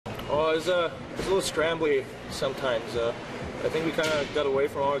Well, it's a little scrambly sometimes. I think we kind of got away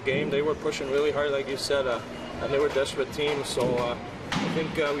from our game. They were pushing really hard, like you said, and they were a desperate team. So I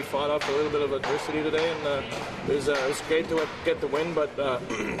think we fought off a little bit of adversity today, and it was great to get the win. But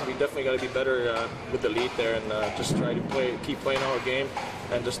we definitely got to be better with the lead there, and just try to keep playing our game,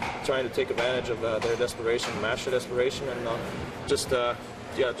 and just trying to take advantage of their desperation, match their desperation, and just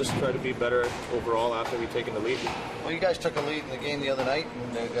try to be better overall after we've taken the lead. Well, you guys took a lead in the game the other night,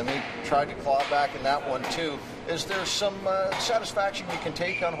 and they tried to claw back in that one too. Is there some satisfaction you can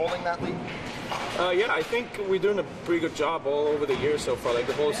take on holding that lead? Yeah, I think we're doing a pretty good job all over the year so far. Like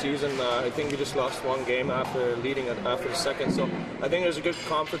the whole season, I think we just lost one game after leading after the second. So I think there's a good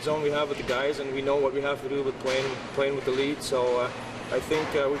comfort zone we have with the guys, and we know what we have to do with playing with the lead. So I think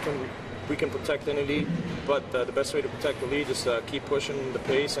we can protect any lead, but the best way to protect the lead is keep pushing the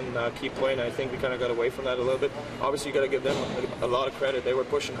pace and keep playing. I think we kind of got away from that a little bit. Obviously, you got to give them a lot of credit. They were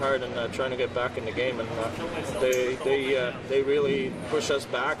pushing hard and trying to get back in the game, and they really pushed us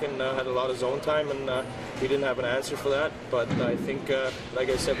back and had a lot of zone time, and we didn't have an answer for that. But I think, like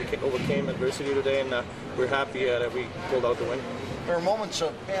I said, we overcame adversity today, and we're happy that we pulled out the win. There are moments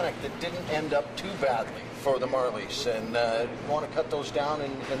of panic that didn't end up too badly for the Marlies, and you want to cut those down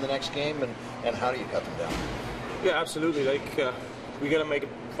in the next game, and how do you cut them down? Yeah, absolutely. Like we got to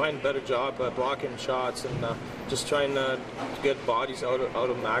find a better job blocking shots, and just trying to get bodies out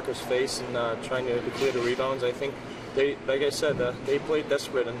of Macker's face, and trying to clear the rebounds. I think like I said, they play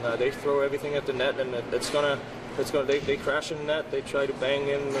desperate, and they throw everything at the net, and they crash in the net. They try to bang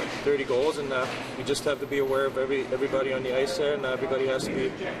in 30 goals, and we just have to be aware of everybody on the ice there, and everybody has to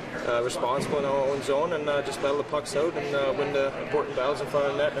be responsible in our own zone, and just battle the pucks out and win the important battles in front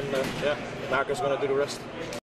of the net, and Macker's going to do the rest.